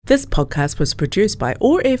This podcast was produced by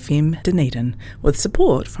OAR FM Dunedin with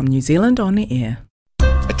support from New Zealand On Air.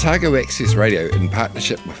 Otago Access Radio, in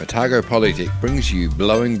partnership with Otago Polytech, brings you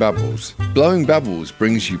Blowing Bubbles. Blowing Bubbles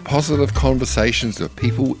brings you positive conversations with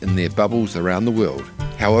people in their bubbles around the world.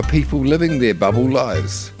 How are people living their bubble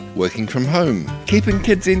lives? Working from home, keeping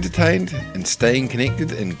kids entertained, and staying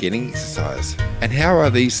connected and getting exercise. And how are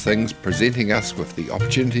these things presenting us with the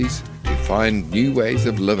opportunities to find new ways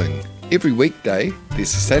of living? Every weekday, the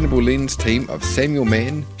Sustainable Lens team of Samuel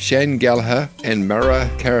Mann, Shane Gallagher and Mara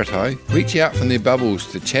Karatai reach out from their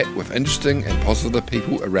bubbles to chat with interesting and positive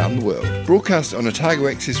people around the world. Broadcast on Otago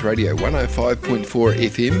Access Radio 105.4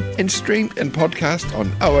 FM and streamed and podcast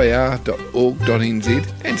on oar.org.nz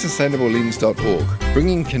and sustainablelens.org,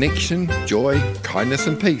 bringing connection, joy, kindness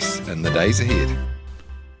and peace in the days ahead.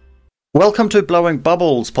 Welcome to Blowing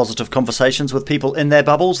Bubbles, positive conversations with people in their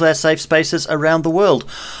bubbles, their safe spaces around the world.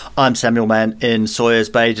 I'm Samuel Mann in Sawyers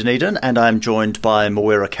Bay, Dunedin, and I'm joined by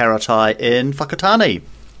Mawera Karatai in Whakatane.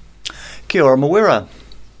 Kia ora, Mawera.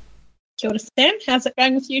 Kia ora, Sam. How's it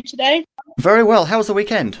going with you today? Very well. How was the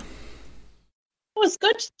weekend? It was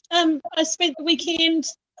good. I spent the weekend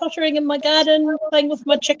pottering in my garden, playing with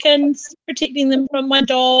my chickens, protecting them from my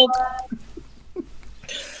dog.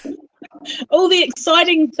 All the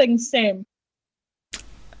exciting things, Sam.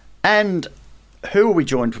 And who are we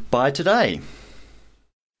joined by today?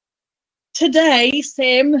 Today,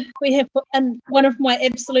 Sam, we have one of my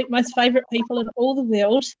absolute most favourite people in all the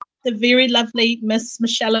world, the very lovely Miss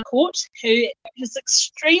Michelle Court, who is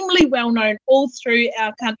extremely well known all through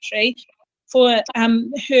our country for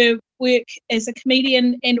her work as a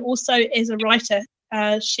comedian and also as a writer.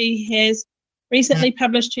 She has recently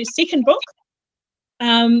published her second book.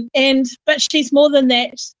 But she's more than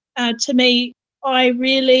that. To me, I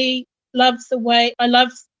really love I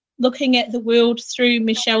love looking at the world through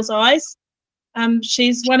Michelle's eyes.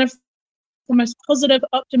 She's one of the most positive,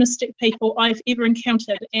 optimistic people I've ever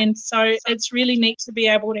encountered, and so it's really neat to be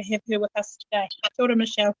able to have her with us today. Kia ora,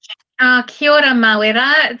 Michelle. Kia ora,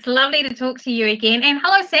 Mawera. It's lovely to talk to you again, and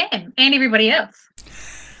hello, Sam, and everybody else.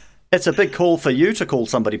 It's a big call for you to call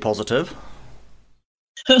somebody positive.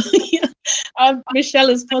 Yeah. Michelle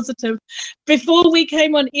is positive. Before we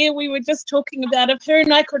came on air, we were just talking about if her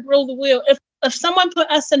and I could rule the world. If someone put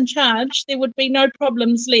us in charge, there would be no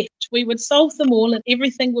problems left. We would solve them all and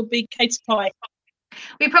everything would be case pie.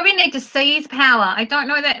 We probably need to seize power. I don't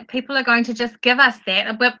know that people are going to just give us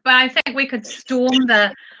that, but I think we could just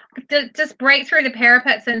break through the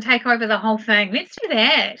parapets and take over the whole thing. Let's do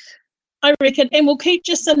that. I reckon. And we'll keep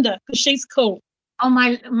Jacinda because she's cool. Oh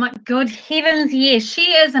my good heavens, yes,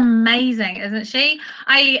 she is amazing, isn't she?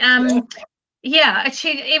 Every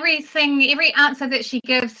answer that she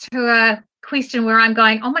gives to a question where I'm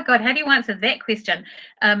going, oh my God, how do you answer that question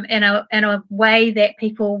in a way that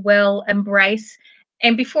people will embrace?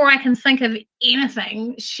 And before I can think of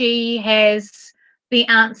anything, she has the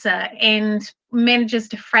answer and manages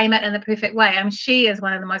to frame it in the perfect way. I mean, she is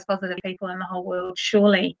one of the most positive people in the whole world,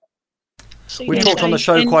 surely. We talked on the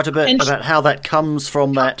show quite a bit about how that comes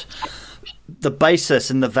from the basis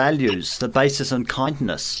and the values, the basis and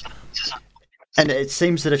kindness. And it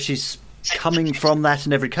seems that if she's coming from that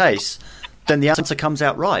in every case, then the answer comes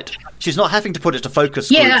out right. She's not having to put it to focus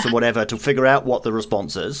groups or whatever to figure out what the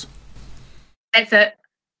response is. That's it.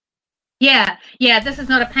 Yeah, this is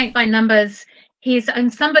not a paint by numbers.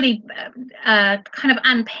 And somebody kind of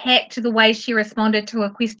unpacked the way she responded to a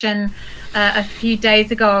question a few days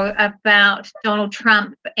ago about Donald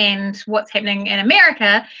Trump and what's happening in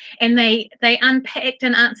America, and they unpacked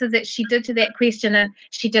an answer that she did to that question, and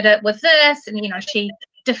she did it with this, and she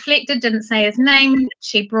deflected, didn't say his name,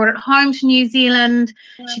 she brought it home to New Zealand,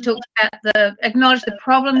 she talked about acknowledged the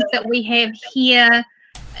problems that we have here,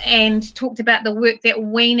 and talked about the work that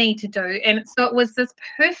we need to do. And so it was this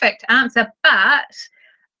perfect answer, but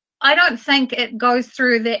I don't think it goes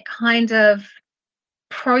through that kind of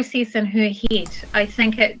process in her head. I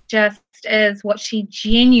think it just is what she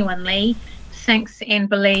genuinely thinks and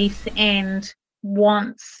believes and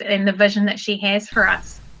wants, and the vision that she has for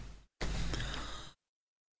us.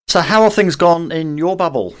 So how have things gone in your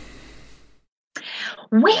bubble?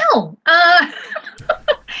 Well,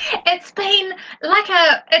 it's been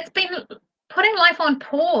putting life on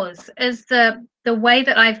pause is the way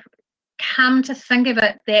that I've come to think of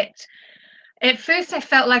it. That at first I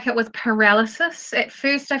felt like it was paralysis. At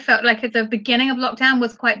first I felt like at the beginning of lockdown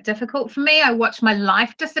was quite difficult for me. I watched my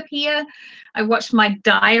life disappear. I watched my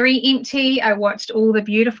diary empty. I watched all the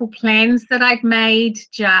beautiful plans that I'd made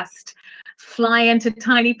just fly into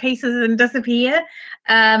tiny pieces and disappear.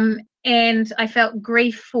 And I felt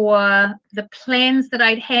grief for the plans that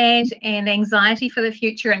I'd had, and anxiety for the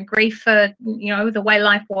future, and grief for, the way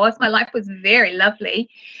life was. My life was very lovely.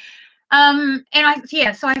 So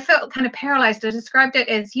I felt kind of paralyzed. I described it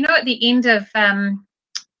as, at the end of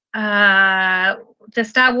the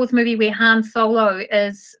Star Wars movie where Han Solo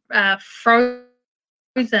is frozen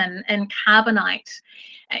in carbonite,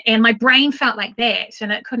 and my brain felt like that,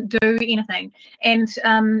 and it couldn't do anything. And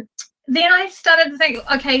then I started to think,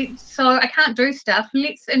 okay, so I can't do stuff.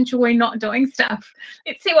 Let's enjoy not doing stuff.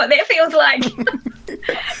 Let's see what that feels like.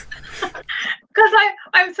 Because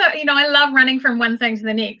I'm so, I love running from one thing to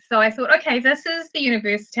the next. So I thought, okay, this is the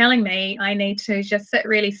universe telling me I need to just sit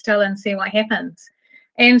really still and see what happens.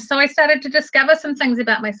 And so I started to discover some things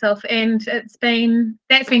about myself, and that's been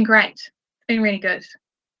great. It's been really good.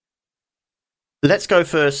 Let's go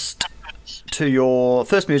first to your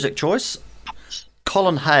first music choice.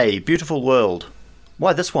 Colin Hay, Beautiful World.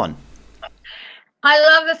 Why this one? I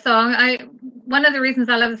love the song. One of the reasons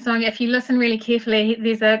I love the song, if you listen really carefully,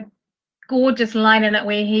 there's a gorgeous line in it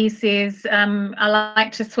where he says, I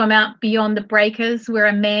like to swim out beyond the breakers where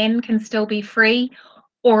a man can still be free,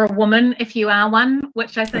 or a woman if you are one,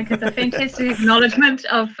 which I think is a fantastic acknowledgement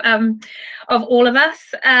of all of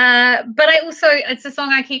us. But it's a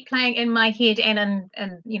song I keep playing in my head and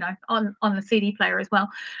on the CD player as well.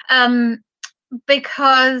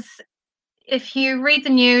 Because if you read the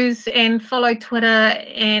news and follow Twitter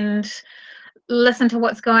and listen to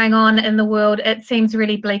what's going on in the world, it seems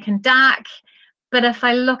really bleak and dark. But if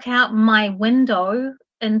I look out my window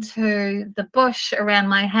into the bush around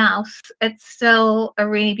my house, it's still a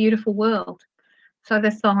really beautiful world. So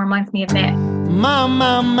this song reminds me of that.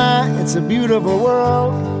 My, it's a beautiful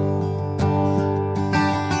world.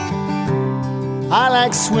 I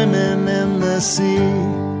like swimming in the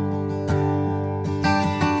sea.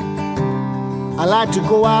 I like to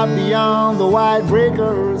go out beyond the wide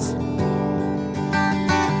breakers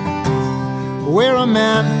where a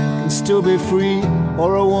man can still be free,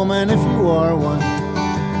 or a woman if you are one.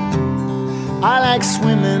 I like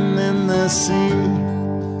swimming in the sea.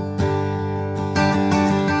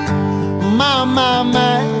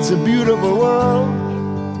 My, it's a beautiful world.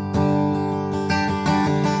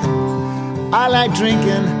 I like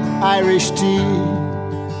drinking Irish tea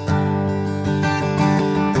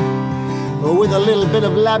with a little bit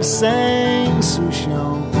of Lapsang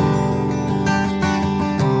Souchong.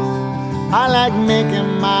 I like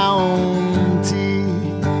making my own tea.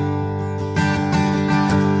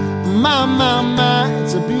 My,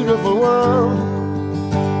 it's a beautiful world.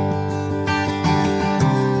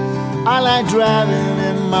 I like driving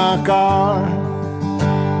in my car.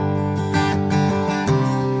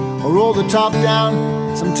 I roll the top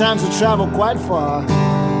down, sometimes I travel quite far.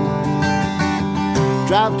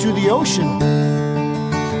 Drive to the ocean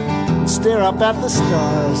and stare up at the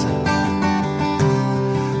stars.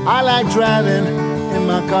 I like driving in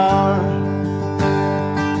my car.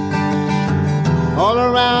 All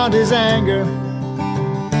around is anger,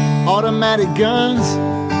 automatic guns.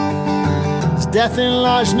 It's death in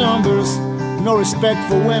large numbers, no respect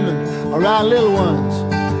for women or our little ones.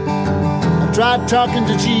 I tried talking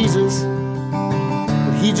to Jesus,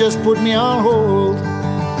 but he just put me on hold.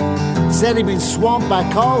 Said he'd been swamped by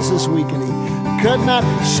calls this week and he could not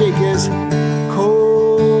shake his cold.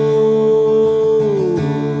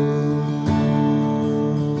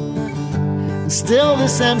 And still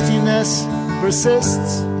this emptiness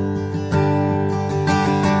persists.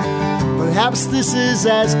 Perhaps this is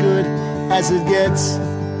as good as it gets.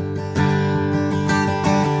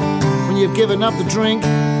 When you've given up the drink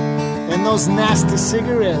and those nasty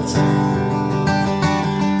cigarettes.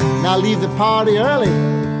 Now leave the party early,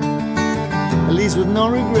 at least with no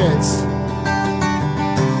regrets.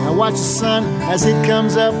 I watch the sun as it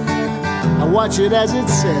comes up, I watch it as it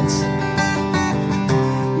sets.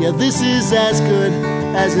 Yeah, this is as good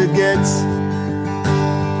as it gets.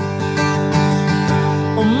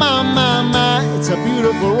 Oh my, it's a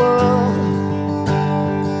beautiful world.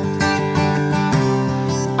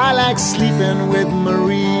 I like sleeping with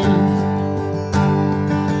Marie.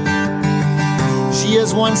 She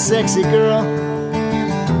is one sexy girl,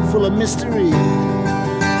 full of mystery.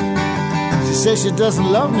 She says she doesn't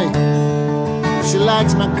love me, she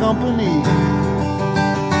likes my company.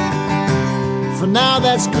 For now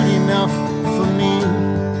that's good enough for me.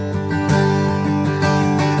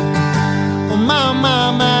 Oh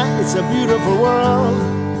my, it's a beautiful world.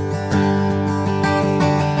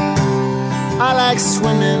 I like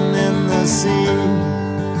swimming in the sea.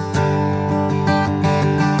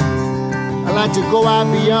 I like to go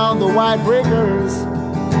out beyond the wide breakers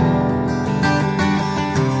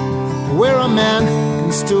where a man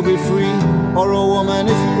can still be free, or a woman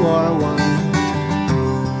if you are one.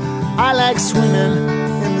 I like swimming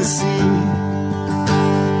in the sea.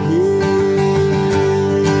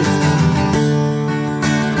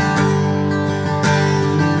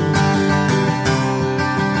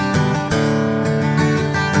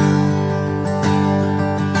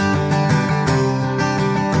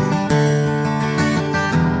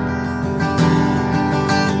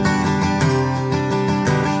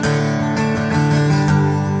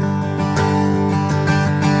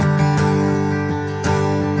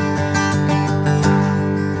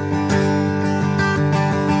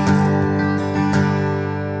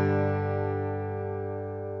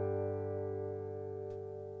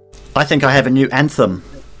 I think I have a new anthem.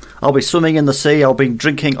 I'll be swimming in the sea, I'll be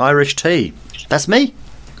drinking Irish tea. That's me.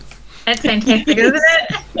 That's fantastic, isn't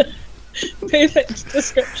it? Perfect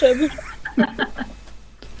description.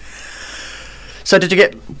 So did you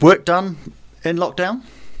get work done in lockdown?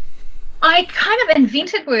 I kind of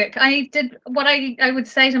invented work. I did what I would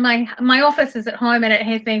say to my office is at home, and it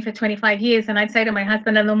has been for 25 years, and I'd say to my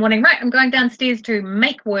husband in the morning, right, I'm going downstairs to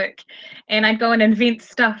make work, and I'd go and invent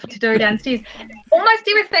stuff to do downstairs. Almost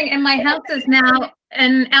everything in my house is now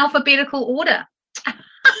in alphabetical order.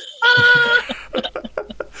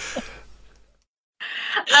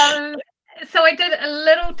 So I did a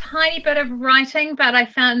little tiny bit of writing, but I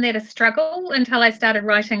found that a struggle until I started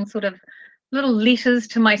writing sort of little letters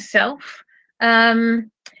to myself,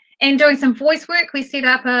 and doing some voice work. We set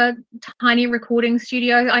up a tiny recording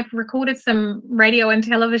studio. I've recorded some radio and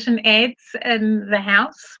television ads in the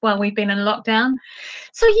house while we've been in lockdown.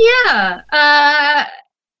 So yeah, I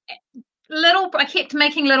kept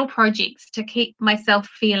making little projects to keep myself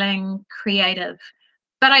feeling creative.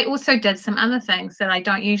 But I also did some other things that I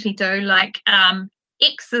don't usually do, like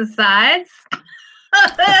exercise.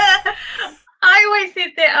 I always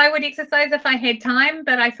said that I would exercise if I had time,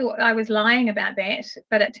 but I thought I was lying about that.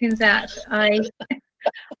 But it turns out I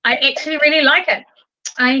actually really like it.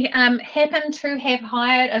 I happen to have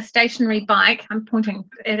hired a stationary bike. I'm pointing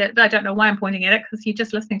at it. I don't know why I'm pointing at it, because you're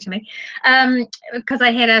just listening to me. Because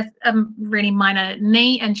I had a really minor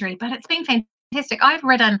knee injury, but it's been fantastic. I've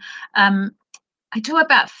ridden, I do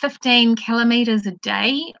about 15 kilometres a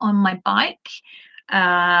day on my bike,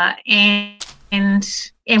 and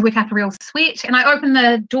wake up a real sweat. And I open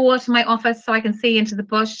the door to my office so I can see into the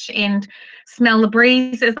bush and smell the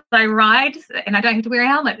breeze as I ride, and I don't have to wear a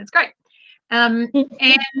helmet. It's great. And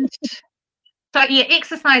so yeah,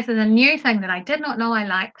 exercise is a new thing that I did not know I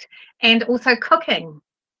liked, and also cooking.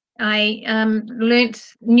 I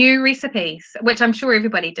learnt new recipes, which I'm sure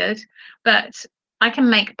everybody did, but I can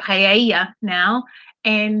make paella now.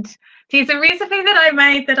 And there's a recipe that I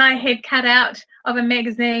made that I had cut out of a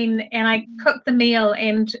magazine, and I cooked the meal,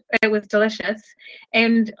 and it was delicious.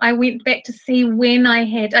 And I went back to see when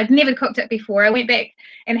I'd never cooked it before. I went back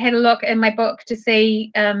and had a look in my book to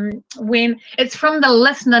see when. It's from the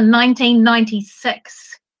Listener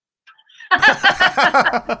 1996.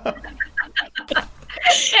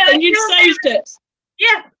 And you saved it.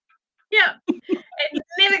 Yeah. I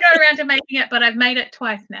never got around to making it, but I've made it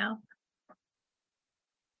twice now.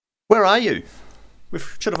 Where are you? We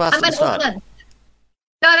should have asked at the start. Auckland.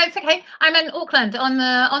 No, that's okay. I'm in Auckland on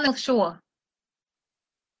the North Shore.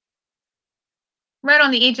 Right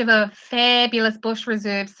on the edge of a fabulous bush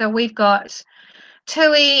reserve. So we've got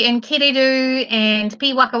Tui and Kereru and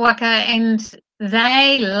Pi Waka Waka, and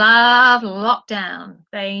they love lockdown.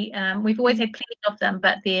 We've always had plenty of them,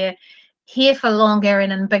 but they're here for longer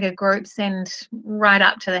and in bigger groups and right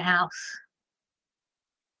up to the house.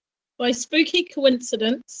 By spooky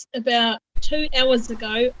coincidence, about 2 hours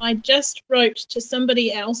ago, I just wrote to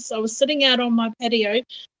somebody else. I was sitting out on my patio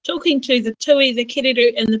talking to the Tui, the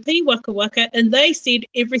Kereru and the Pi Waka Waka, and they said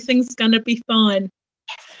everything's going to be fine.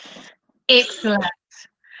 Excellent.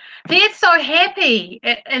 They're so happy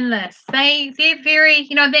in this. They're very,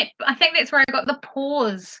 I think that's where I got the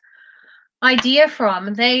pause idea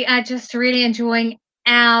from. They are just really enjoying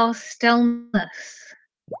our stillness.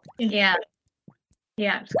 Yeah,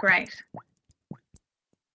 it's great.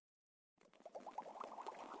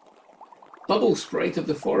 Bubble Sprite of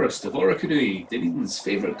the Forest of Orokonui, Dunedin's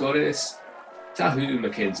favourite goddess, Tahu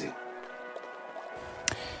Mackenzie.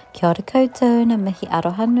 Kia ora koutou, na mihi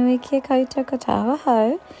aroha nui kia koutou ko taua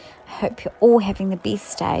hau. I hope you're all having the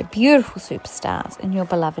best day, beautiful superstars in your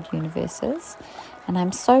beloved universes. And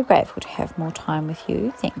I'm so grateful to have more time with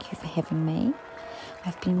you. Thank you for having me.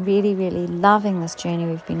 I've been really, really loving this journey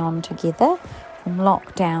we've been on together from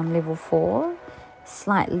lockdown level 4,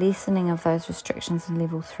 slight lessening of those restrictions in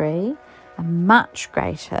level 3, a much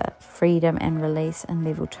greater freedom and release in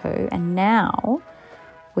level 2, and now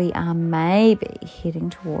we are maybe heading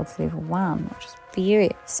towards level 1, which is very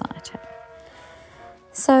exciting.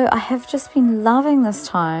 So I have just been loving this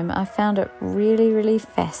time. I found it really, really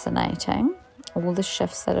fascinating, all the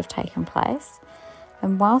shifts that have taken place.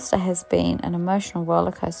 And whilst it has been an emotional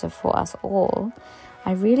rollercoaster for us all,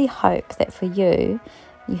 I really hope that for you,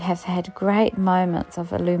 you have had great moments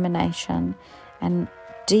of illumination and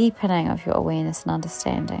deepening of your awareness and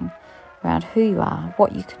understanding around who you are,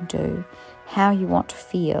 what you can do, how you want to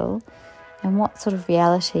feel, and what sort of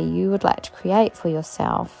reality you would like to create for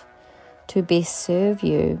yourself to best serve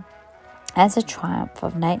you as a triumph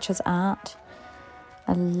of nature's art,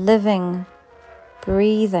 a living,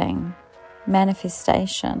 breathing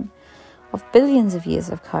manifestation of billions of years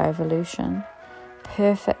of co-evolution,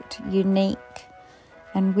 perfect, unique,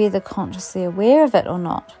 and whether consciously aware of it or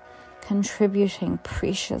not, contributing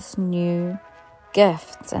precious new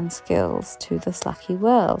gifts and skills to this lucky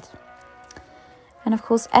world. And of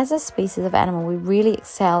course, as a species of animal, we really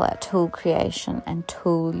excel at tool creation and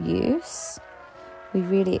tool use. We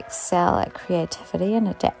really excel at creativity and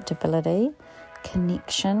adaptability,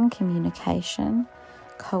 connection, communication,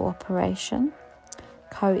 cooperation,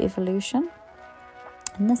 co-evolution.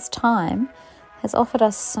 And this time has offered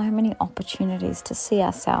us so many opportunities to see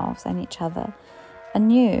ourselves and each other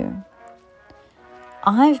anew.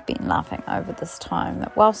 I've been loving over this time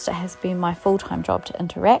that whilst it has been my full-time job to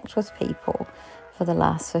interact with people for the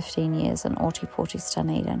last 15 years in Ōtepoti,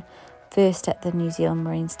 Dunedin, first at the New Zealand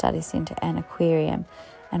Marine Studies Centre and Aquarium,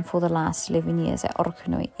 and for the last 11 years at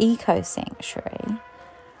Orokonui Eco Sanctuary,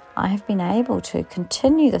 I have been able to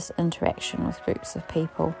continue this interaction with groups of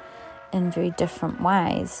people in very different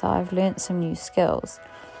ways. So I've learnt some new skills.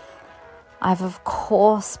 I've of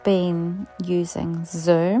course been using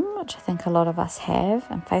Zoom, which I think a lot of us have,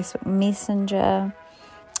 and Facebook Messenger,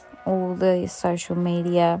 all the social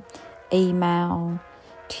media, email,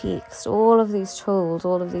 text, all of these tools,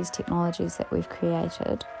 all of these technologies that we've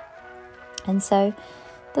created. And so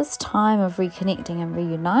this time of reconnecting and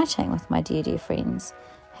reuniting with my dear, dear friends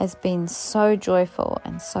has been so joyful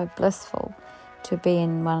and so blissful to be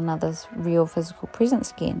in one another's real physical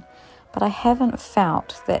presence again. But I haven't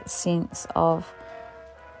felt that sense of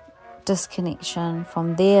disconnection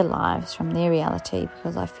from their lives, from their reality,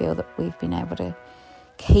 because I feel that we've been able to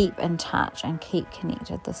keep in touch and keep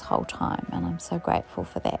connected this whole time, and I'm so grateful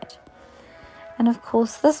for that. And of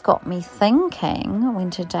course, this got me thinking when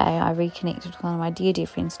today I reconnected with one of my dear, dear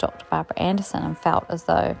friends, Dr. Barbara Anderson, and felt as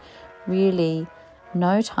though really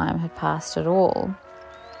no time had passed at all.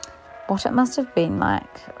 What it must have been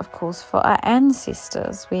like, of course, for our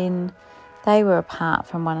ancestors when they were apart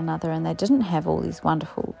from one another and they didn't have all these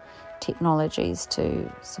wonderful technologies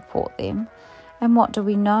to support them. And what do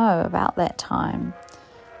we know about that time?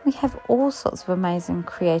 We have all sorts of amazing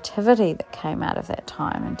creativity that came out of that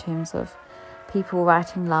time in terms of people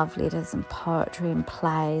writing love letters and poetry and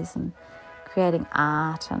plays and creating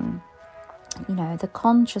art, and the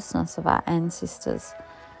consciousness of our ancestors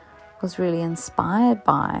was really inspired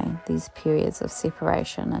by these periods of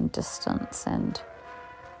separation and distance and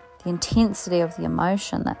the intensity of the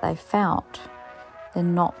emotion that they felt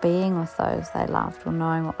in not being with those they loved or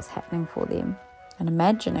knowing what was happening for them and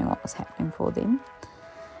imagining what was happening for them.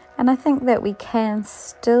 And I think that we can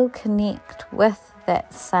still connect with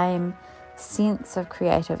that same sense of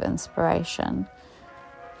creative inspiration,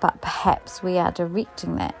 but perhaps we are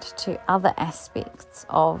directing that to other aspects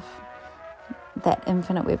of that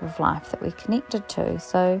infinite web of life that we're connected to.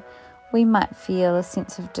 So we might feel a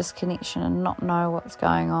sense of disconnection and not know what's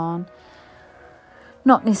going on,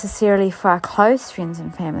 not necessarily for our close friends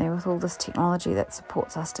and family with all this technology that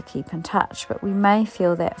supports us to keep in touch, but we may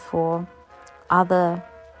feel that for other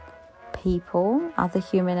people, other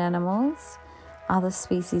human animals, other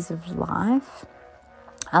species of life,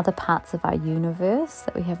 other parts of our universe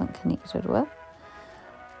that we haven't connected with,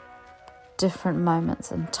 different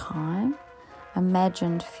moments in time,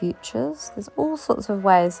 imagined futures. There's all sorts of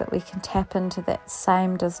ways that we can tap into that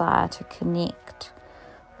same desire to connect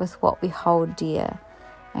with what we hold dear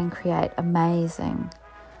and create amazing,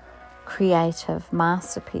 creative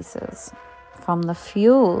masterpieces from the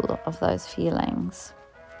fuel of those feelings.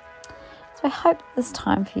 So I hope this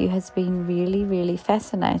time for you has been really, really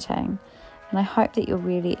fascinating, and I hope that you're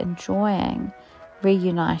really enjoying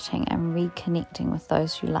reuniting and reconnecting with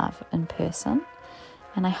those you love in person.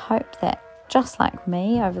 And I hope that, just like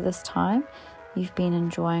me over this time, you've been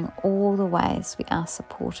enjoying all the ways we are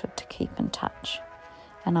supported to keep in touch.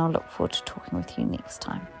 And I'll look forward to talking with you next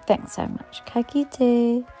time. Thanks so much. Ka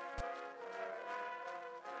kite.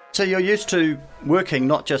 So you're used to working,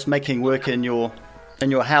 not just making work in your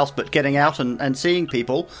house, but getting out and seeing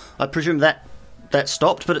people. I presume that that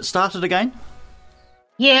stopped, but it started again?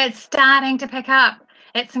 Yeah, it's starting to pick up.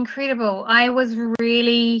 It's incredible. I was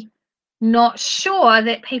really not sure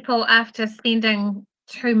that people, after spending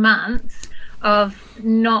 2 months of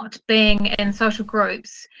not being in social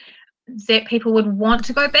groups, that people would want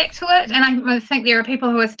to go back to it. And I think there are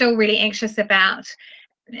people who are still really anxious about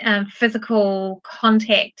physical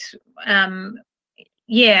contact,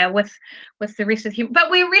 with the rest of the human.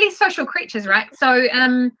 But we're really social creatures, right? So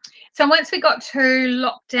so once we got to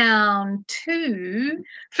lockdown 2,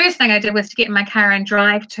 first thing I did was to get in my car and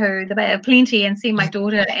drive to the Bay of Plenty and see my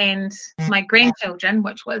daughter and my grandchildren,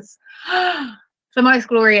 which was the most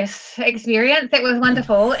glorious experience. That was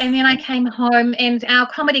wonderful. And then I came home, and our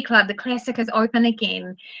comedy club, the Classic, is open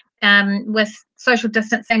again, with social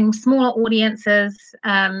distancing, smaller audiences,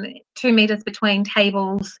 2 meters between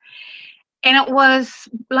tables. And it was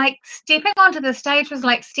like stepping onto the stage was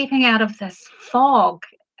like stepping out of this fog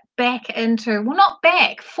back into, well, not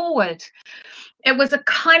back, forward. It was a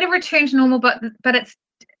kind of return to normal, but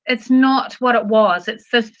it's not what it was. It's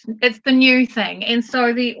the new thing. And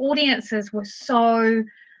so the audiences were so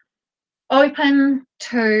open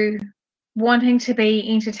to wanting to be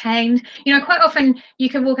entertained. You know, quite often you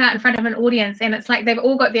can walk out in front of an audience and it's like they've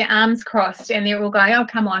all got their arms crossed and they're all going, oh,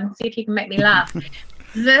 come on, see if you can make me laugh.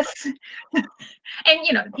 This, and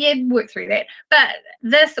you know, you'd work through that, but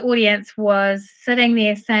this audience was sitting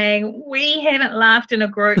there saying, we haven't laughed in a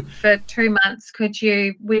group for 2 months, could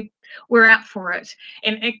you, we're up for it.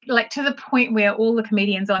 And it, like, to the point where all the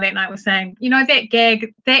comedians on that night were saying, you know, that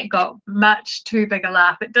gag, that got much too big a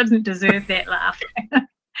laugh, it doesn't deserve that laugh.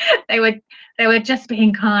 They were just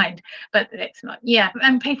being kind, but that's not,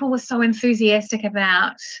 and people were so enthusiastic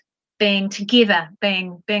about being together,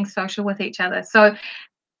 being social with each other. So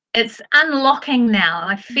it's unlocking now.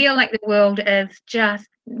 I feel like the world is just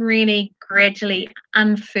really gradually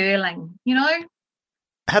unfurling, you know?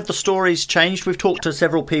 Have the stories changed? We've talked to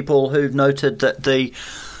several people who've noted that the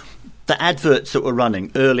adverts that were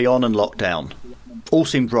running early on in lockdown all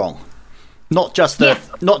seemed wrong. Not just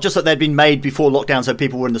that they'd been made before lockdown so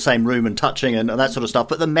people were in the same room and touching and that sort of stuff,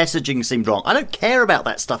 but the messaging seemed wrong. I don't care about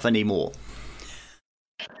that stuff anymore.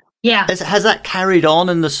 Yeah. Has that carried on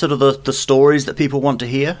in the sort of the stories that people want to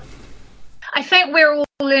hear? I think we're all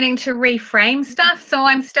learning to reframe stuff. So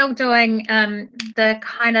I'm still doing the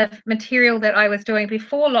kind of material that I was doing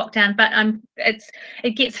before lockdown, but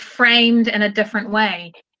it gets framed in a different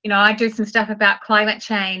way. You know, I do some stuff about climate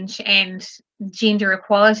change and gender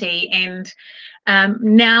equality, and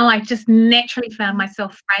now I just naturally found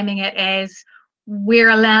myself framing it as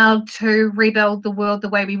we're allowed to rebuild the world the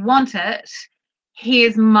way we want it.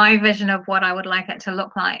 Here's my vision of what I would like it to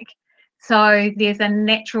look like. So there's a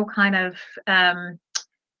natural kind of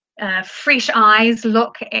fresh eyes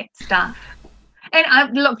look at stuff.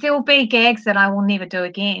 And look, there will be gags that I will never do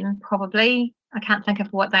again, probably. I can't think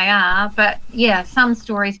of what they are. But, yeah, some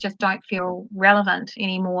stories just don't feel relevant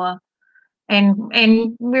anymore. And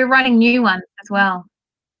we're writing new ones as well.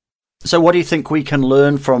 So what do you think we can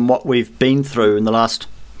learn from what we've been through in the last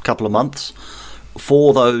couple of months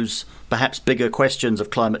for those perhaps bigger questions of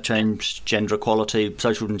climate change, gender equality,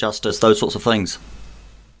 social injustice, those sorts of things?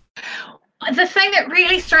 The thing that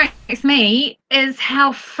really strikes me is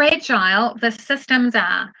how fragile the systems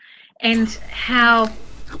are and how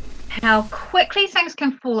quickly things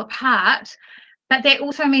can fall apart, but that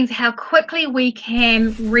also means how quickly we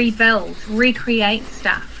can rebuild, recreate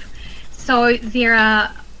stuff. So there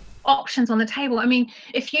are options on the table. I mean,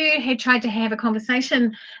 if you had tried to have a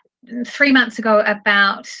conversation 3 months ago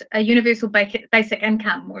about a universal basic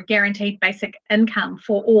income or guaranteed basic income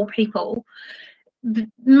for all people,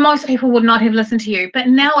 most people would not have listened to you. But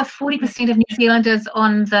now with 40% of New Zealanders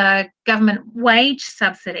on the government wage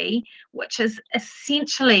subsidy, which is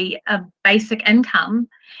essentially a basic income,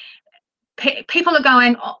 people are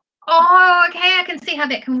going, oh, okay, I can see how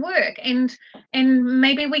that can work. And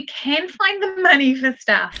maybe we can find the money for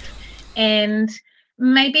stuff. And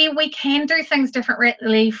maybe we can do things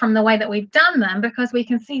differently from the way that we've done them, because we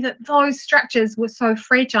can see that those structures were so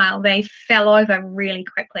fragile, they fell over really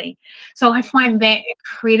quickly. So I find that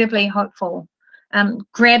incredibly hopeful. I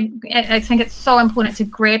think it's so important to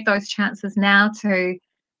grab those chances now to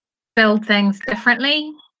build things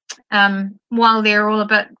differently, while they're all a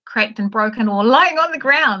bit cracked and broken or lying on the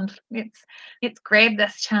ground. Let's grab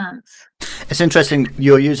this chance. It's interesting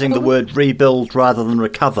you're using the word rebuild rather than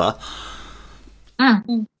recover.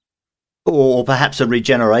 Or perhaps a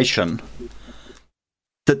regeneration,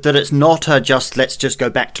 that it's not let's just go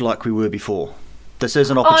back to like we were before. This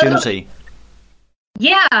is an opportunity.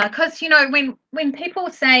 Yeah, because, you know, when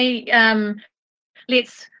people say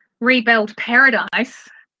let's rebuild paradise,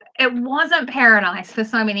 it wasn't paradise for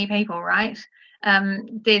so many people, right?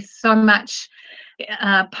 There's so much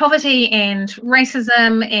poverty and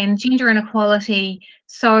racism and gender inequality.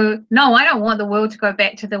 So no, I don't want the world to go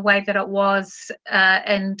back to the way that it was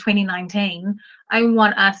in 2019. I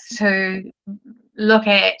want us to look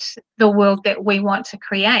at the world that we want to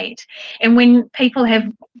create. And when people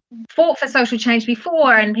have fought for social change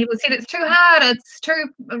before and people said it's too hard,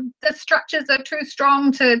 the structures are too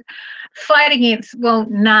strong to fight against, well,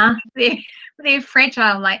 nah, they're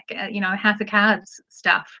fragile, like House of Cards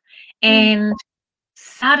stuff. And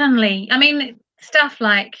suddenly, I mean, stuff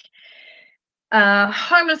like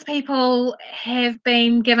homeless people have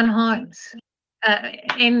been given homes.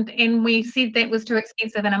 And we said that was too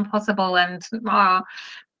expensive and impossible, and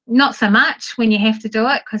not so much when you have to do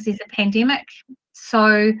it because there's a pandemic.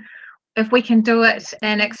 So if we can do it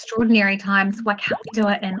in extraordinary times, why can't we do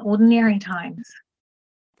it in ordinary times?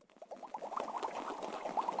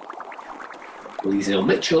 Liesl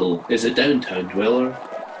Mitchell is a downtown dweller,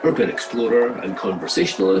 urban explorer and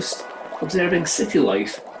conversationalist, observing city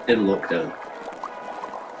life in lockdown.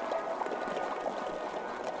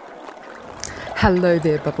 Hello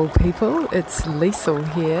there, bubble people. It's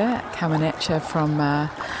Liesl here, coming at you from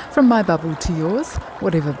my bubble to yours,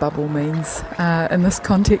 whatever bubble means in this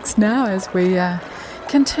context now, as we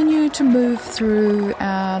continue to move through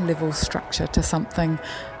our level structure to something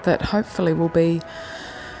that hopefully will be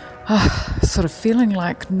sort of feeling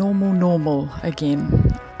like normal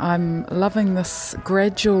again. I'm loving this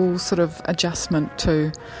gradual sort of adjustment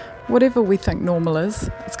to whatever we think normal is.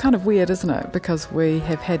 It's kind of weird, isn't it? Because we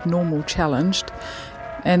have had normal challenged,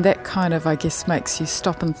 and that kind of, I guess, makes you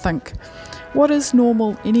stop and think, what is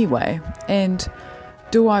normal anyway? And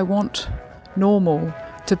do I want normal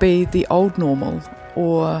to be the old normal,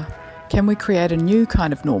 or can we create a new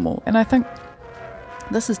kind of normal? And I think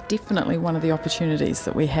this is definitely one of the opportunities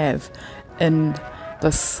that we have in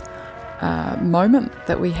this moment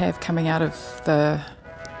that we have coming out of the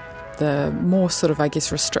more sort of, I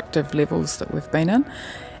guess, restrictive levels that we've been in.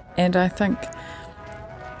 And I think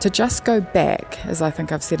to just go back, as I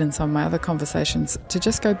think I've said in some of my other conversations, to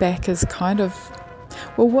just go back is kind of,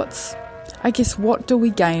 well, what do we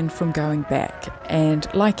gain from going back?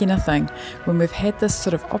 And like anything, when we've had this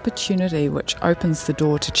sort of opportunity which opens the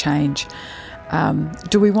door to change,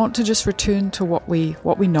 do we want to just return to what we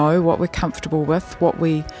know, what we're comfortable with, what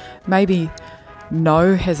we maybe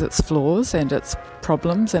know has its flaws and its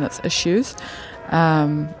problems and its issues?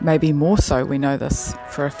 Maybe more so, we know this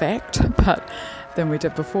for a fact, than we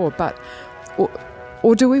did before. But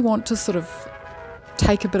or do we want to sort of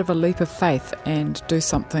take a bit of a leap of faith and do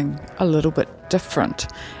something a little bit different?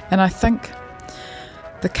 And I think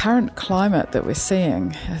the current climate that we're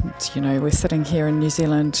seeing, and we're sitting here in New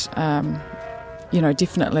Zealand,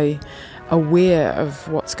 definitely aware of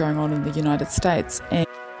what's going on in the United States, and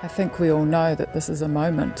I think we all know that this is a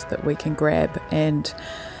moment that we can grab and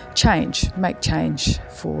make change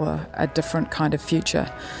for a different kind of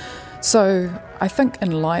future. So I think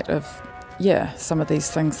in light of, some of these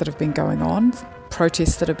things that have been going on,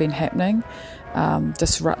 protests that have been happening,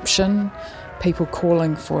 disruption, people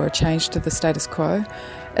calling for a change to the status quo,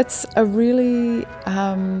 it's a really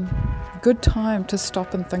good time to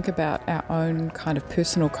stop and think about our own kind of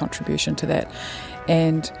personal contribution to that.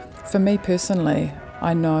 And for me personally,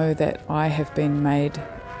 I know that I have been made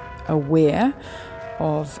aware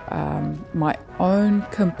of my own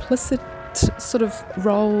complicit sort of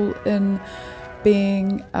role in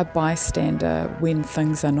being a bystander when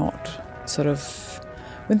things are not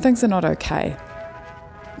okay.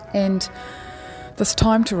 And this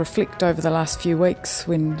time to reflect over the last few weeks,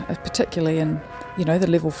 when particularly in the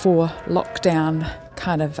level 4 lockdown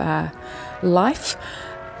kind of life,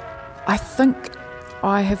 I think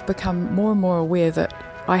I have become more and more aware that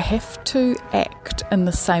I have to act in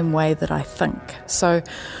the same way that I think. So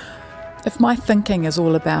if my thinking is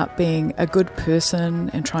all about being a good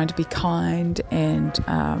person and trying to be kind and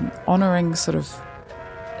honouring sort of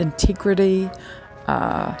integrity,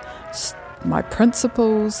 my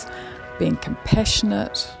principles, being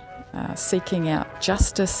compassionate, seeking out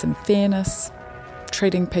justice and fairness,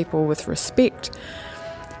 treating people with respect,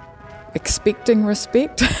 expecting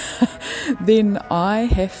respect, then I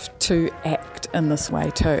have to act in this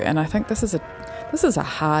way too. And I think this is a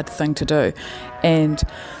hard thing to do, and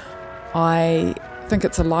I think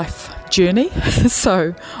it's a life journey.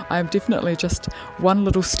 So I'm definitely just one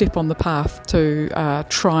little step on the path to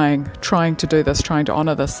trying to do this, trying to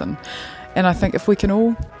honour this, and I think if we can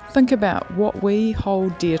all think about what we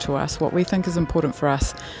hold dear to us, what we think is important for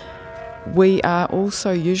us, we are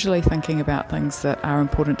also usually thinking about things that are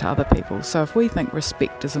important to other people. So if we think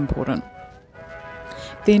respect is important,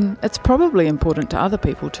 then it's probably important to other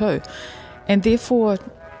people too. And therefore,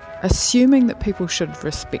 assuming that people should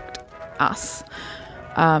respect us,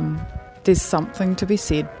 there's something to be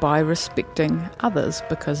said by respecting others,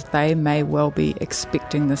 because they may well be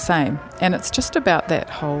expecting the same. And it's just about that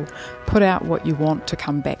whole put out what you want to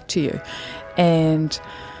come back to you. And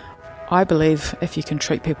I believe if you can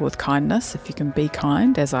treat people with kindness, if you can be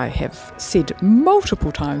kind, as I have said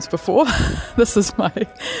multiple times before, this is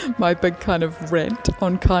my big kind of rant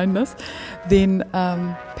on kindness, then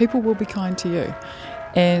people will be kind to you.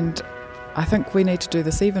 And I think we need to do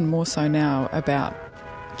this even more so now, about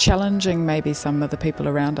challenging maybe some of the people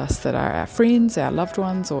around us that are our friends, our loved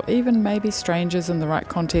ones, or even maybe strangers in the right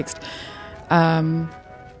context,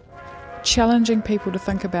 challenging people to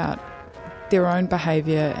think about their own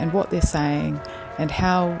behaviour and what they're saying and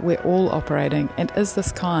how we're all operating, and is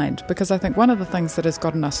this kind? Because I think one of the things that has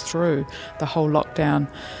gotten us through the whole lockdown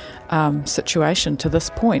situation to this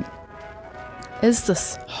point is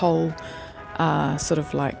this whole sort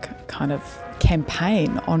of like kind of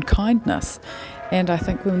campaign on kindness. And I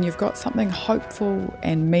think when you've got something hopeful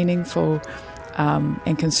and meaningful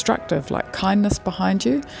and constructive like kindness behind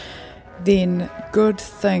you, then good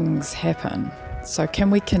things happen. So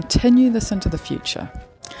can we continue this into the future?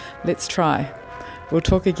 Let's try. We'll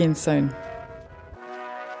talk again soon.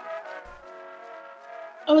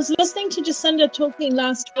 I was listening to Jacinda talking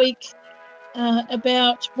last week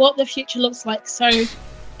about what the future looks like. So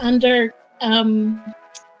under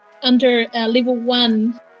level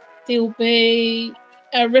 1, there'll be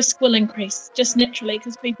a risk will increase just naturally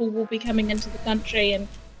because people will be coming into the country,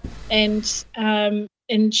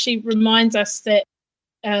 and she reminds us that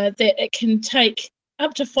it can take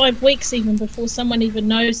up to 5 weeks even before someone even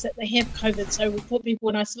knows that they have COVID. So we put people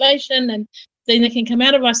in isolation, and then they can come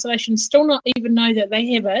out of isolation, still not even know that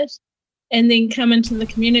they have it, and then come into the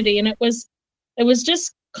community. And it was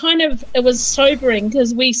just kind of, it was sobering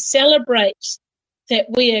because we celebrate that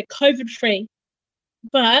we are COVID free,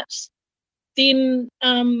 but then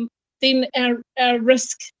our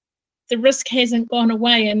risk, the risk hasn't gone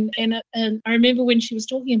away. And I remember when she was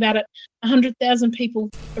talking about it, 100,000 people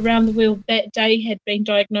around the world that day had been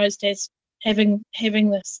diagnosed as having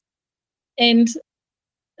this. And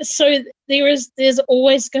so there's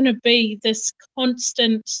always going to be this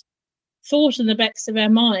constant thought in the backs of our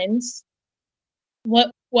minds,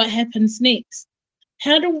 what happens next?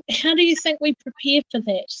 How do you think we prepare for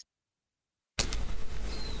that?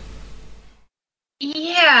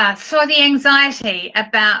 Yeah, so the anxiety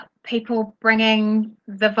about people bringing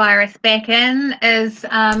the virus back in is,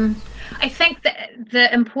 I think that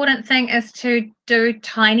the important thing is to do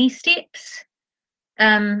tiny steps.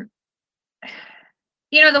 You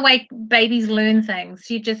know, the way babies learn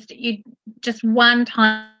things, you just one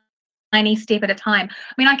tiny step at a time.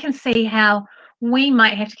 I mean, I can see how we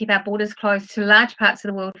might have to keep our borders closed to large parts of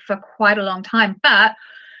the world for quite a long time, but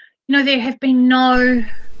you know, there have been no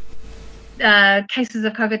cases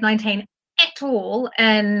of COVID-19 at all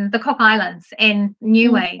in the Cook Islands and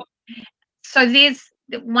Niue. So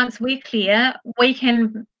once we're clear, we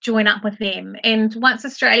can join up with them. And once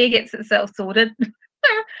Australia gets itself sorted,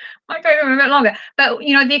 might go a bit longer. But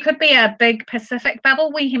you know, there could be a big Pacific bubble.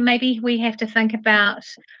 Maybe we have to think about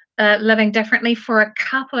living differently for a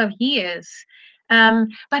couple of years.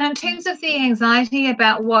 But in terms of the anxiety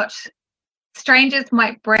about what strangers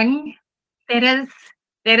might bring, that is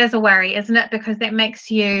a worry, isn't it? Because that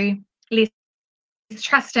makes you less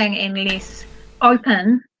trusting and less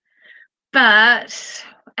open. But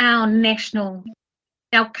our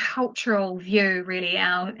cultural view, really,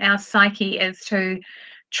 our psyche is to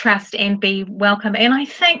trust and be welcome. And I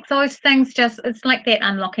think those things it's like that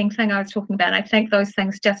unlocking thing I was talking about. I think those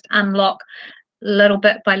things just unlock little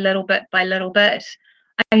bit by little bit by little bit.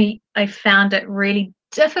 I found it really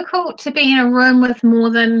difficult to be in a room with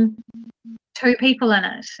more than 2 people in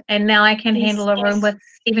it, and now I can handle a room with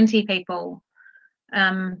 70 people.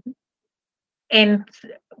 And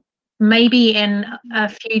maybe in a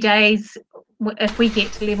few days, if we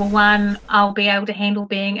get to level 1, I'll be able to handle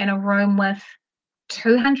being in a room with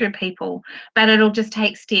 200 people, but it'll just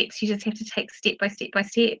take steps. You just have to take step by step by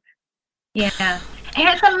step. Yeah. And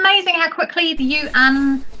it's amazing how quickly you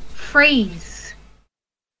unfreeze.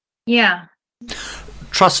 Yeah.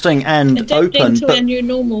 Trusting and adapting open. To our new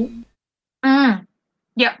normal.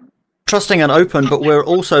 Yeah. Trusting and open, but we're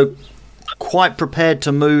also quite prepared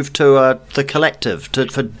to move to the collective,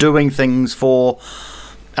 for doing things for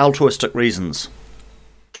altruistic reasons.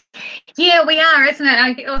 Yeah, we are, isn't it?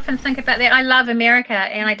 I often think about that. I love America,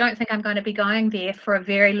 and I don't think I'm going to be going there for a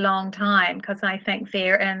very long time because I think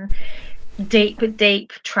they're in deep,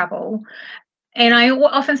 deep trouble. And I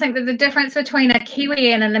often think that the difference between a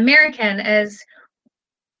Kiwi and an American is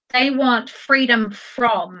they want freedom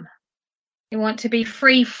from. They want to be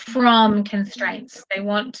free from constraints.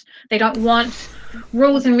 They don't want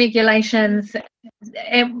rules and regulations.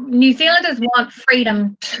 New Zealanders want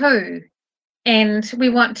freedom too, and we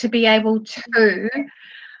want to be able to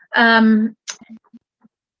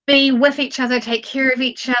be with each other, take care of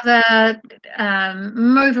each other,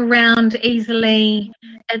 move around easily.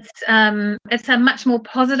 It's a much more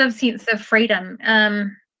positive sense of freedom.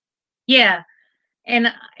 And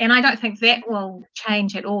I don't think that will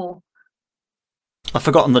change at all. I've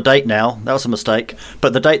forgotten the date now. That was a mistake.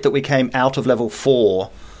 But the date that we came out of level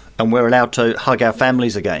 4 and we're allowed to hug our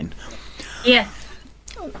families again. Yes.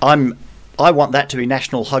 I want that to be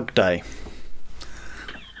National Hug Day.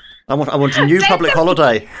 I want a new public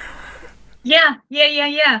holiday. Yeah.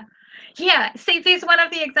 See, there's one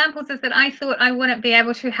of the examples is that I thought I wouldn't be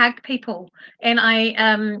able to hug people, and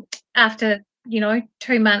I after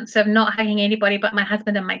 2 months of not hugging anybody but my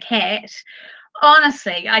husband and my cat,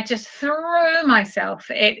 honestly, I just threw myself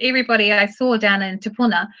at everybody I saw down in Te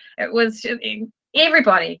Puna. It was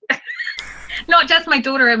everybody. Not just my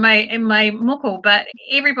daughter and my moko, but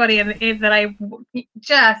everybody that I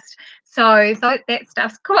just. So that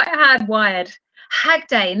stuff's quite hardwired. Hug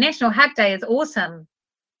Day, National Hug Day is awesome.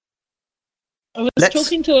 I was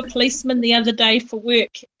talking to a policeman the other day for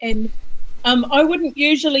work, and I wouldn't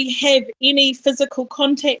usually have any physical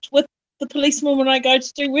contact with the policeman when I go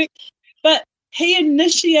to do work, but he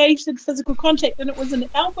initiated physical contact, and it was an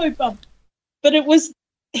elbow bump. But it was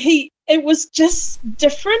just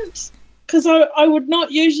different, because I would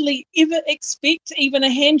not usually ever expect even a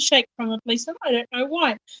handshake from a policeman. I don't know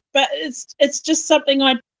why, but it's just something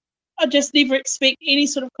I just never expect any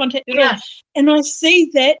sort of contact at all. And I see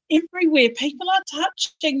that everywhere. People are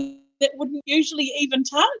touching that wouldn't usually even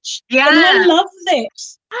touch. Yeah. And I love that.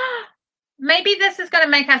 Maybe this is going to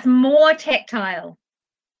make us more tactile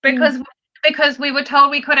because we were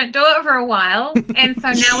told we couldn't do it for a while, and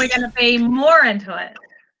so now we're going to be more into it.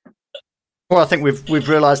 Well, I think we've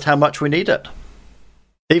realised how much we need it.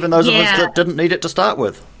 Even those of us that didn't need it to start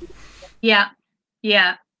with. Yeah.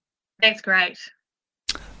 That's great.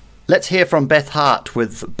 Let's hear from Beth Hart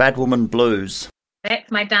with Bad Woman Blues.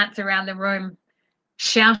 That's my dance around the room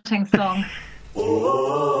shouting song. Got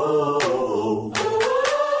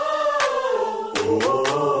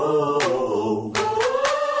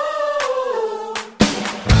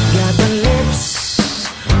the lips,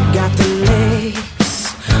 got the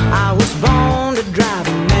legs. I was born to drive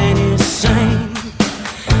a man insane.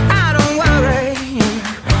 I don't worry,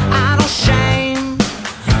 I don't shame.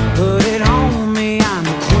 Put it on me, I'm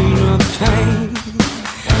the queen of pain.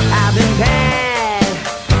 I've been bad,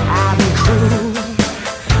 I've been cruel.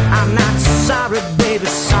 I'm not sorry, baby,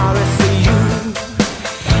 sorry for you.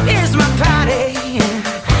 Here's my party,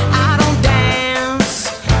 I don't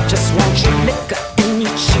dance. Just want your liquor and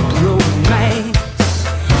your cheap romance.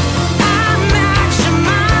 I'm not your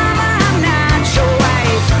mama, I'm not your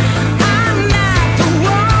wife. I'm not the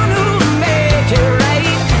one who'll make it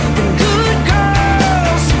right. The good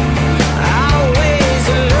girls always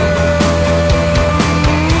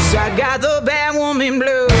lose. I got the bad woman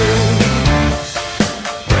blues.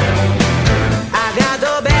 I got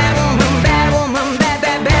the bad woman, bad woman,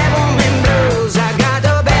 bad woman blues. I got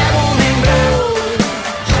the bad woman blues.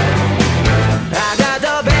 I got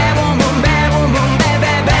the bad woman, bad woman,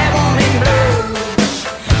 bad woman blues.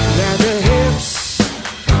 Got the hips,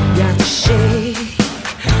 got the shake.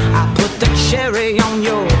 I put the cherry on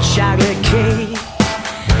your chocolate cake.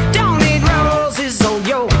 Don't need roses or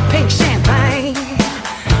your pink champagne.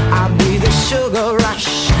 I'll be the sugar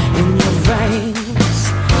rush in your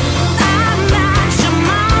veins. I'm not your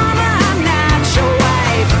mama, I'm not your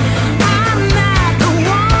wife. I'm not the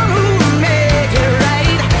one who'll make it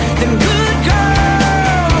right. Them good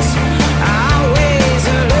girls always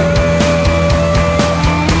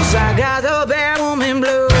lose. I got the bad woman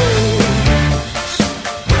blues.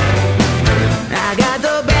 I got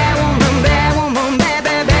the bad woman, bad woman,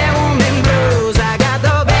 bad woman blues. I got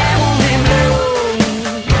the bad woman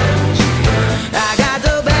blues. I got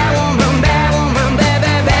the bad woman, bad woman,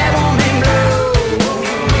 bad woman blues.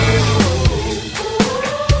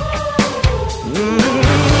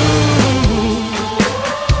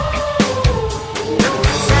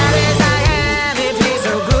 Sad as I am, it feels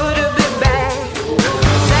so good to be back.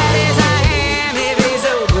 Sad as I am, it feels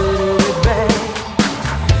so good to be back.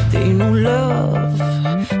 There ain't no love,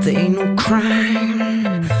 there ain't no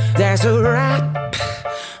crime. That's a rap,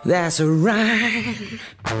 that's a rhyme.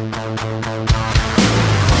 I'm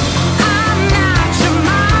not your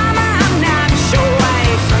mama, I'm not your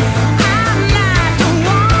wife. I'm not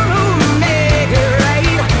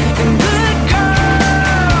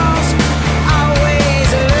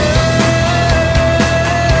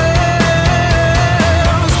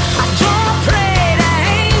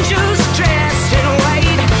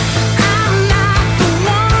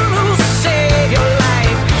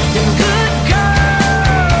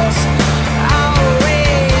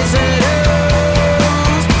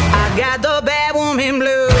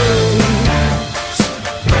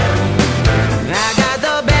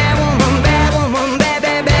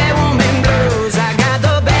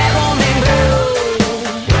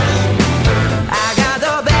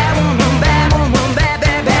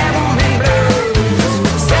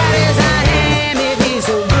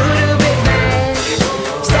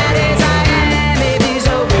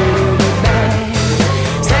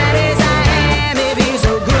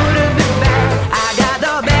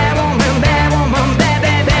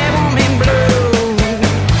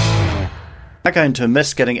I'm going to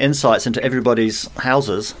miss getting insights into everybody's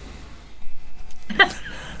houses.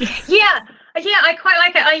 Yeah, I quite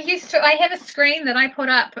like it. I have a screen that I put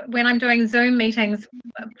up when I'm doing Zoom meetings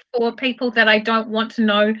for people that I don't want to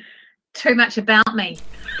know too much about me.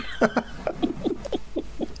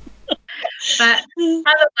 But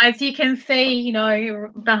otherwise, you can see,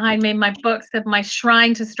 behind me, my books of my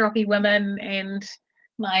Shrine to Stroppy Women and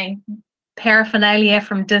my paraphernalia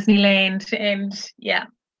from Disneyland, and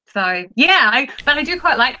but I do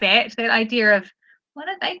quite like that idea of what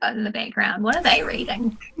have they got in the background? What are they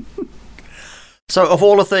reading? So, of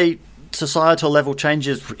all of the societal level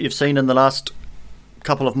changes you've seen in the last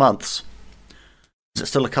couple of months, is it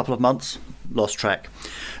still a couple of months? Lost track.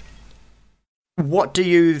 What do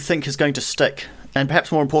you think is going to stick? And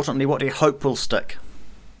perhaps more importantly, what do you hope will stick?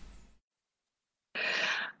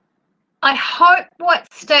 I hope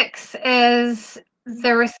what sticks is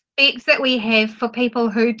the respect that we have for people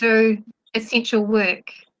who do essential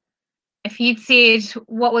work. If you'd said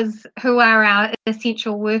who are our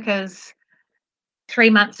essential workers 3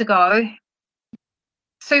 months ago,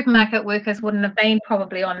 supermarket workers wouldn't have been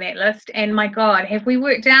probably on that list. And my God, have we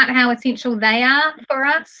worked out how essential they are for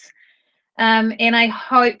us? And I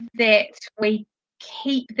hope that we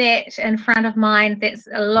keep that in front of mind. That's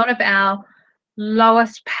a lot of our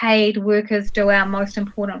lowest paid workers do our most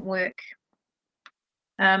important work.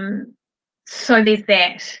 So there's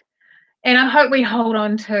that. And I hope we hold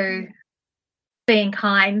on to being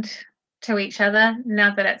kind to each other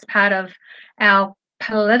now that it's part of our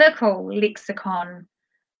political lexicon.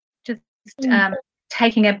 Just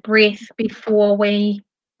taking a breath before we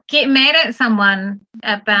get mad at someone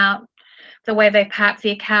about the way they park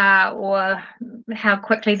their car or how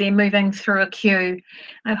quickly they're moving through a queue.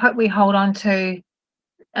 I hope we hold on to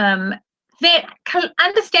that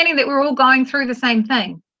understanding that we're all going through the same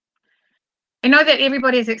thing. I know that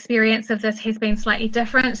everybody's experience of this has been slightly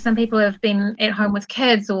different. Some people have been at home with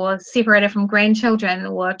kids or separated from grandchildren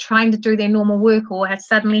or trying to do their normal work or have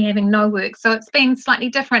suddenly having no work. So it's been slightly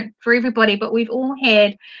different for everybody, but we've all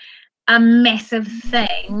had a massive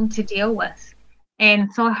thing to deal with.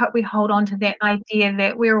 And so I hope we hold on to that idea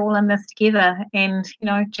that we're all in this together. And,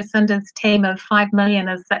 Jacinda's team of 5 million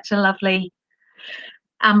is such a lovely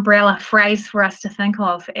umbrella phrase for us to think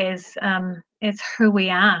of as who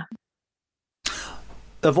we are.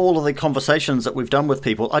 Of all of the conversations that we've done with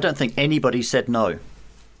people, I don't think anybody said no.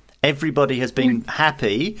 Everybody has been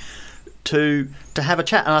happy to have a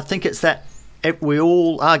chat. And I think it's that we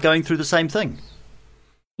all are going through the same thing.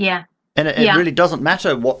 Yeah. And it really doesn't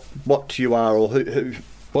matter what you are or who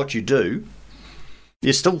what you do.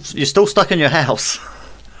 You're still stuck in your house.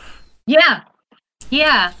 Yeah.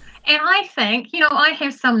 And I think, I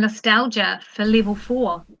have some nostalgia for level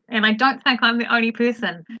 4, and I don't think I'm the only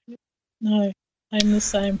person. No, I'm the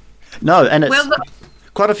same. No, and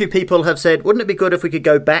quite a few people have said, wouldn't it be good if we could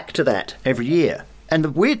go back to that every year? And the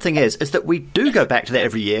weird thing is that we do go back to that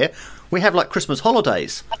every year. We have like Christmas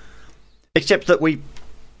holidays, except that we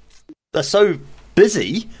are so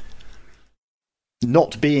busy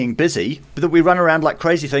not being busy that we run around like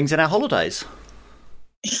crazy things in our holidays.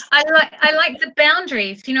 I like the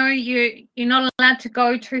boundaries. You're not allowed to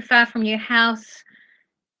go too far from your house.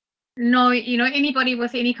 No, anybody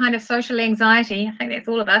with any kind of social anxiety, I think that's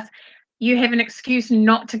all of us, you have an excuse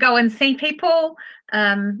not to go and see people.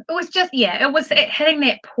 It was just, it was hitting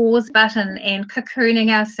that pause button and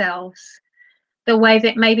cocooning ourselves the way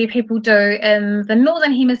that maybe people do in the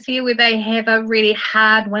Northern Hemisphere, where they have a really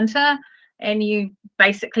hard winter and you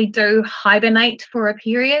basically do hibernate for a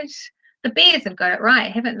period. The bears have got it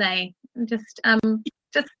right, haven't they? Just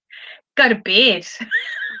go to bed.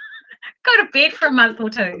 Go to bed for a month or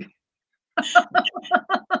two.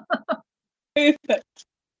 Perfect.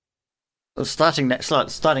 Starting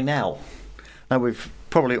now. No, we've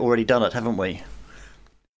probably already done it, haven't we?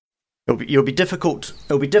 It'll be difficult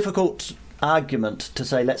argument to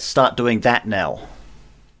say let's start doing that now.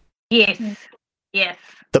 Yes.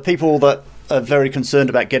 The people that are very concerned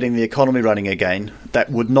about getting the economy running again, that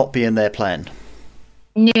would not be in their plan.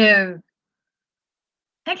 No.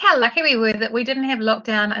 Think how lucky we were that we didn't have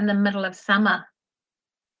lockdown in the middle of summer.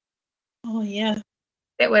 Oh yeah.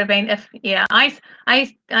 That would have been I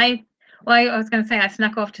was going to say I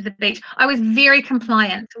snuck off to the beach. I was very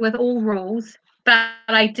compliant with all rules, but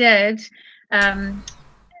I did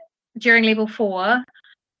during level 4.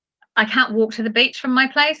 I can't walk to the beach from my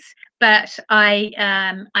place, but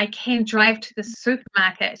I can drive to the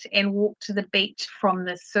supermarket and walk to the beach from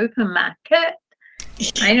the supermarket.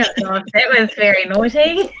 I don't know if that was very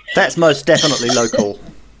naughty. That's most definitely local.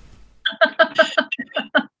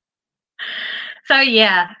 So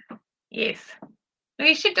yes.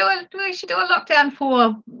 We should do a lockdown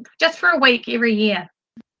for a week every year.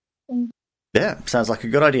 Yeah, sounds like a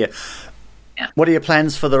good idea. Yeah. What are your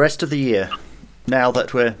plans for the rest of the year now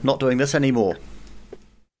that we're not doing this anymore?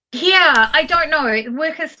 Yeah, I don't know.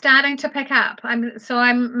 Work is starting to pick up. I'm going to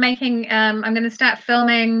start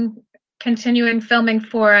continuing filming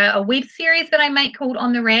for a web series that I make called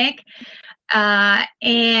On the Rag.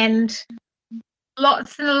 And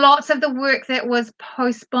lots and lots of the work that was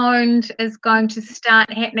postponed is going to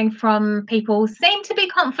start happening from people seem to be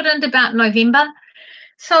confident about November.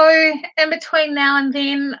 So in between now and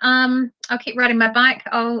then, I'll keep riding my bike.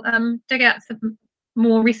 I'll dig out some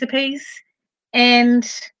more recipes and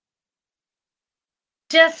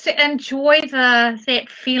just enjoy that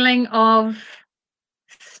feeling of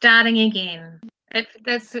starting again.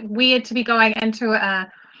 It's weird to be going into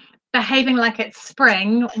behaving like it's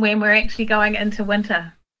spring when we're actually going into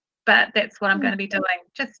winter, but that's what I'm going to be doing.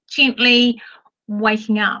 Just gently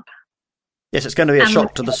waking up. Yes, it's going to be a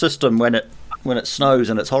shock to the system when it snows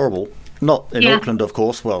and it's horrible. Not in Auckland, of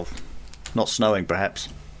course. Well, not snowing, perhaps.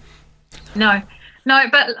 No,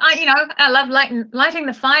 but I love lighting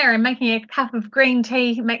the fire and making a cup of green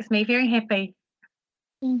tea. It makes me very happy.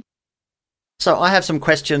 So I have some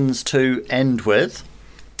questions to end with.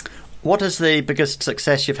 What is the biggest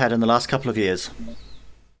success you've had in the last couple of years?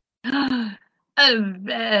 Okay.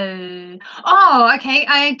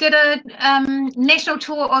 I did a national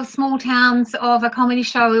tour of small towns of a comedy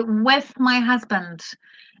show with my husband,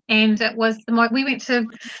 and it was we went to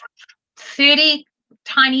 30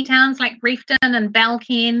 tiny towns like Reefton and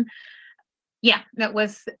Balken. Yeah, that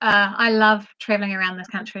was. I love traveling around this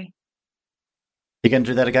country. You going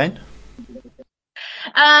to do that again?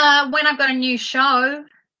 When I've got a new show,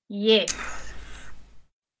 yes.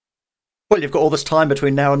 Well, you've got all this time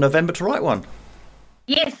between now and November to write one.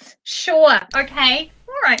 Yes, sure. Okay.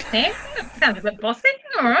 All right, then. That sounds a bit bossy.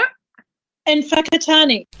 All right. And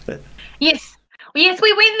Whakatane. Yes. Yes,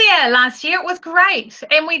 we went there last year. It was great.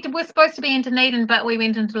 And we were supposed to be in Dunedin, but we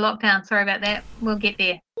went into lockdown. Sorry about that. We'll get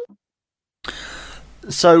there.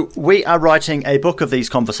 So we are writing a book of these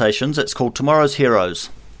conversations. It's called Tomorrow's Heroes.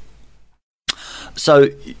 So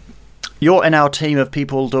you're in our team of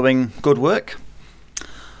people doing good work.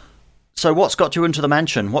 So what's got you into the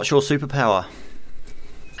mansion? What's your superpower?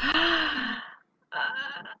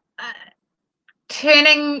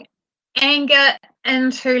 Turning anger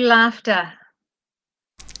into laughter.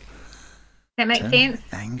 That makes sense?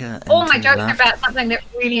 Anger into all my jokes laughter. are about something that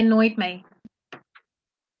really annoyed me.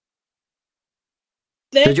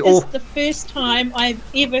 That is the first time I've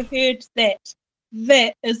ever heard that.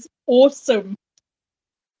 That is awesome.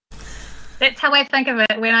 That's how I think of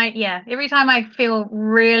it every time I feel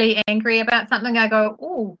really angry about something, I go,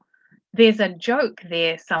 oh, there's a joke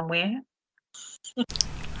there somewhere.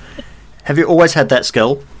 Have you always had that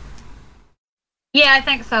skill? Yeah, I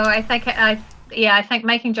think so. I think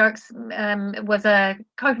making jokes was a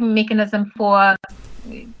coping mechanism for,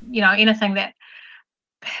 anything that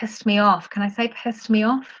pissed me off. Can I say pissed me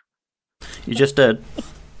off? You just did.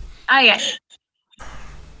 Oh, yeah.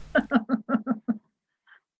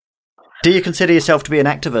 Do you consider yourself to be an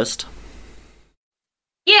activist?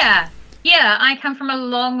 Yeah. I come from a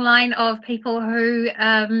long line of people who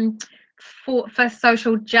fought for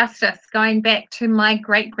social justice, going back to my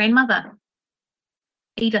great-grandmother,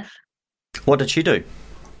 Edith. What did she do?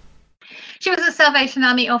 She was a Salvation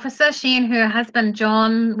Army officer. She and her husband,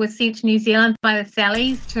 John, were sent to New Zealand by the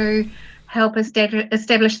Sallies to help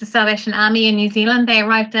establish the Salvation Army in New Zealand. They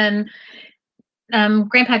arrived in...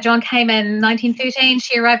 Grandpa John came in 1913.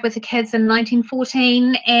 She arrived with the kids in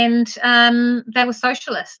 1914, and they were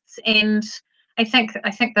socialists. And I think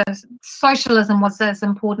the socialism was as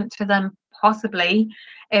important to them, possibly,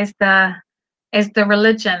 as the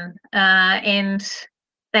religion. And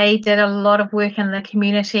they did a lot of work in the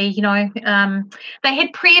community. They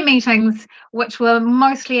had prayer meetings, which were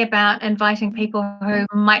mostly about inviting people who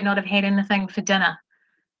might not have had anything for dinner.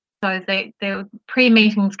 So the prayer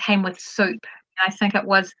meetings came with soup. I think it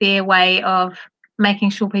was their way of making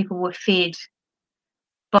sure people were fed,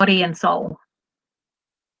 body and soul.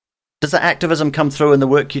 Does the activism come through in the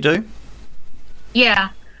work you do? Yeah.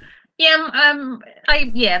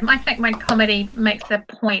 I think my comedy makes a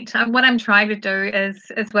point. What I'm trying to do is,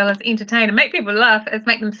 as well as entertain and make people laugh, is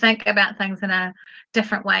make them think about things in a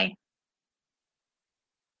different way.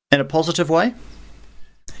 In a positive way?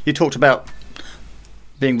 You talked about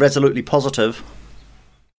being resolutely positive.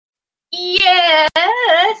 Yes.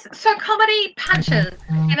 So comedy punches,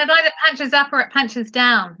 and it either punches up or it punches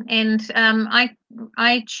down. And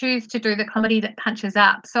I choose to do the comedy that punches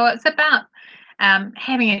up. So it's about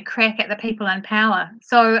having a crack at the people in power.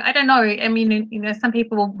 So I don't know. I mean, some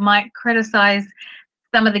people might criticize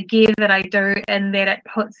some of the gear that I do and that it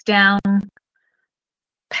puts down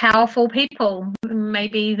powerful people.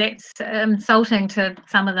 Maybe that's insulting to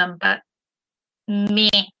some of them, but meh.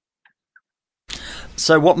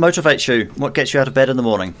 So what motivates you? What gets you out of bed in the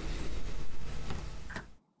morning?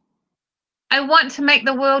 I want to make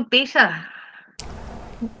the world better.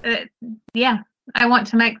 I want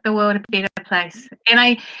to make the world a better place. And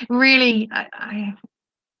I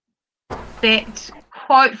that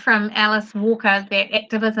quote from Alice Walker, that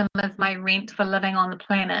activism is my rent for living on the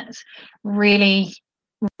planet, really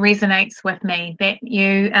resonates with me. That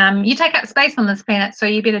you take up space on this planet, so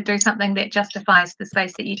you better do something that justifies the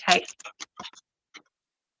space that you take.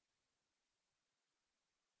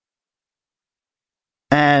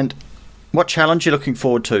 And what challenge are you looking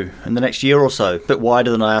forward to in the next year or so? A bit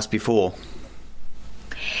wider than I asked before.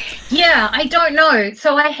 Yeah, I don't know.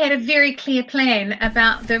 So I had a very clear plan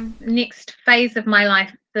about the next phase of my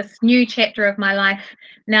life, this new chapter of my life,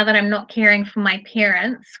 now that I'm not caring for my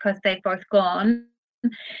parents because they've both gone,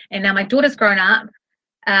 and now my daughter's grown up.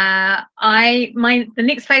 The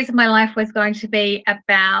next phase of my life was going to be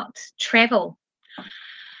about travel.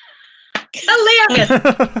 Hilarious.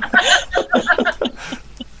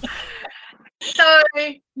 So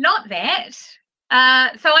not that.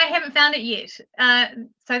 So I haven't found it yet.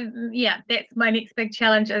 So yeah, that's my next big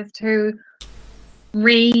challenge, is to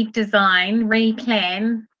replan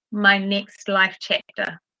my next life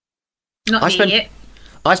chapter. Not yet.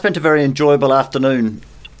 I spent a very enjoyable afternoon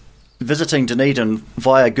visiting Dunedin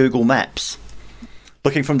via Google Maps,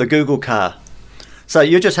 looking from the Google car. So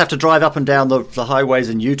you just have to drive up and down the highways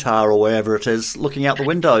in Utah or wherever it is, looking out the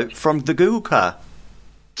window from the Google car.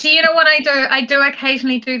 Do you know what I do? I do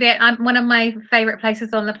occasionally do that. One of my favourite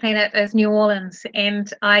places on the planet is New Orleans, and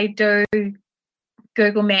I do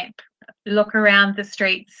Google Map, look around the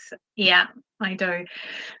streets. Yeah, I do.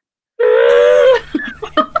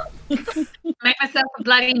 Make myself a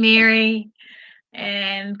Bloody Mary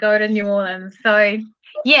and go to New Orleans. So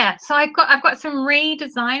yeah, so I've got some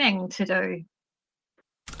redesigning to do.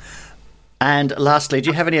 And lastly, do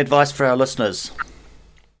you have any advice for our listeners?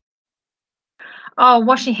 Oh,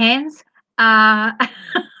 wash your hands.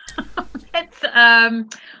 It's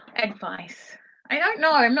advice. I don't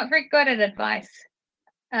know. I'm not very good at advice.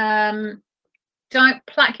 Don't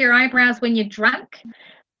pluck your eyebrows when you're drunk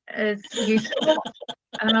is useful.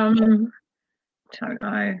 Don't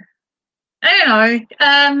know.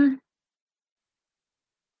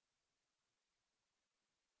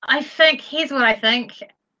 I think here's what I think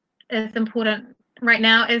is important right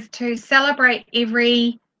now, is to celebrate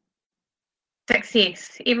every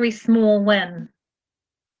success, every small win,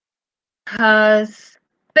 because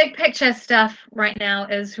big picture stuff right now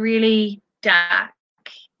is really dark.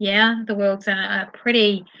 Yeah, the world's in a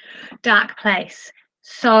pretty dark place.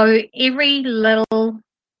 So every little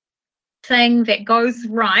thing that goes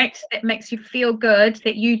right, that makes you feel good,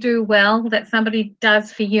 that you do well, that somebody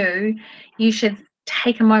does for you, you should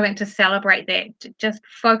take a moment to celebrate that. Just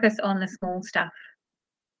focus on the small stuff.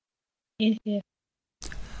 Yeah.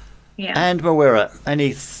 And Mawera,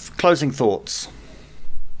 any closing thoughts?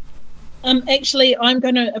 Actually, I'm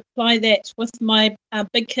going to apply that with my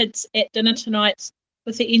big kids at dinner tonight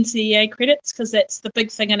with the NCEA credits, because that's the big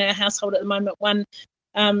thing in our household at the moment. One,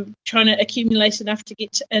 trying to accumulate enough to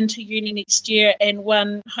get into uni next year, and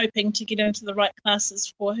one hoping to get into the right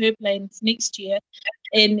classes for her plans next year.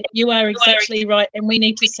 And you are exactly right, and we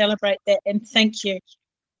need to celebrate that. And thank you.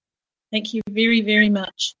 Thank you very, very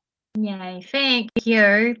much. Yay, thank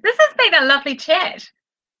you. This has been a lovely chat.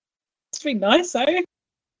 It's been nice, eh?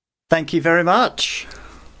 Thank you very much.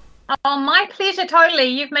 Oh, my pleasure, totally.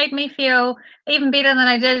 You've made me feel even better than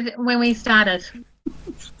I did when we started.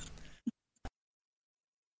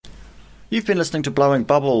 You've been listening to Blowing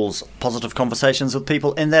Bubbles, positive conversations with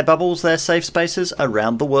people in their bubbles, their safe spaces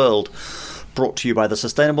around the world. Brought to you by the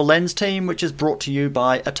Sustainable Lens team, which is brought to you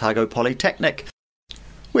by Otago Polytechnic.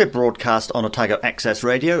 We're broadcast on Otago Access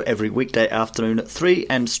Radio every weekday afternoon at 3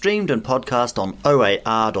 and streamed and podcast on oar.org.nz.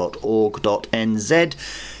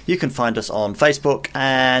 You can find us on Facebook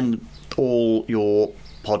and all your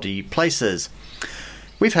poddy places.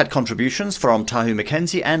 We've had contributions from Tahu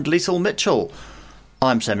Mackenzie and Liesl Mitchell.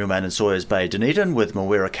 I'm Samuel Mann in Sawyers Bay, Dunedin, with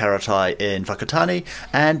Mawera Karatai in Whakatane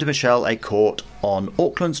and Michelle A. Court on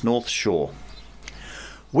Auckland's North Shore.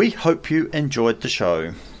 We hope you enjoyed the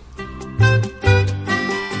show.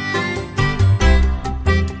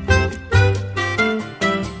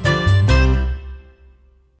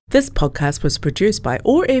 This podcast was produced by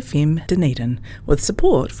OAR FM Dunedin with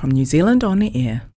support from New Zealand On the Air.